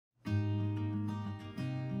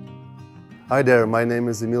Hi there, my name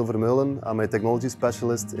is Emile Vermeulen. I'm a technology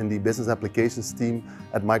specialist in the business applications team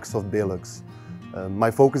at Microsoft BeLux.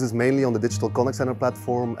 My focus is mainly on the digital contact center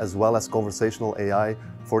platform as well as conversational AI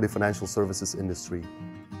for the financial services industry.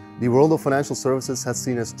 The world of financial services has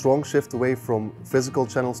seen a strong shift away from physical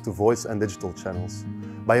channels to voice and digital channels.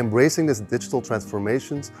 By embracing this digital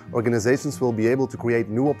transformations, organizations will be able to create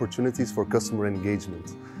new opportunities for customer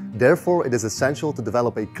engagement. Therefore, it is essential to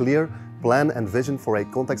develop a clear plan and vision for a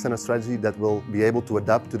contact center strategy that will be able to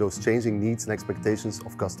adapt to those changing needs and expectations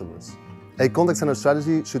of customers. A contact center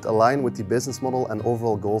strategy should align with the business model and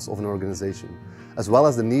overall goals of an organization, as well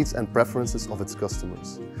as the needs and preferences of its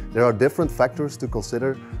customers. There are different factors to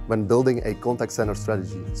consider when building a contact center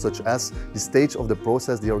strategy, such as the stage of the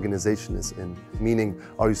process the organization is in, meaning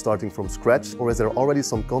are you starting from scratch or is there already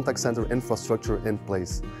some contact center infrastructure in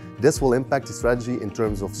place? This will impact the strategy in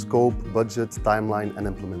terms of scope, budget, timeline and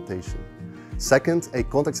implementation. Second, a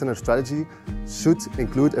contact center strategy should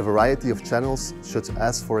include a variety of channels such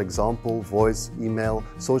as, for example, voice, email,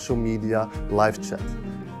 social media, live chat.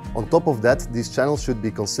 On top of that, these channels should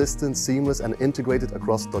be consistent, seamless and integrated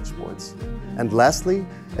across touchpoints. And lastly,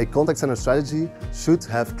 a contact center strategy should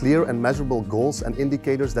have clear and measurable goals and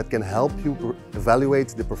indicators that can help you evaluate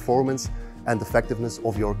the performance and effectiveness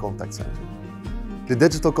of your contact center. The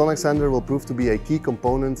digital contact center will prove to be a key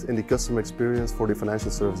component in the customer experience for the financial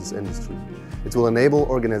services industry. It will enable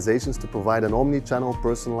organizations to provide an omni-channel,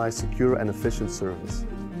 personalized, secure and efficient service.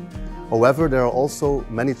 However, there are also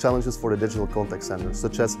many challenges for the digital contact center,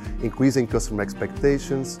 such as increasing customer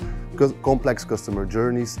expectations, complex customer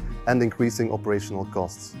journeys, and increasing operational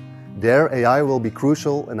costs. There, AI will be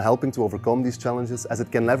crucial in helping to overcome these challenges as it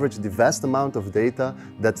can leverage the vast amount of data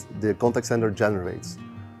that the contact center generates.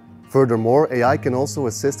 Furthermore, AI can also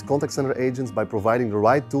assist contact center agents by providing the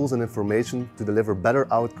right tools and information to deliver better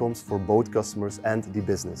outcomes for both customers and the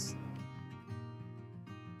business.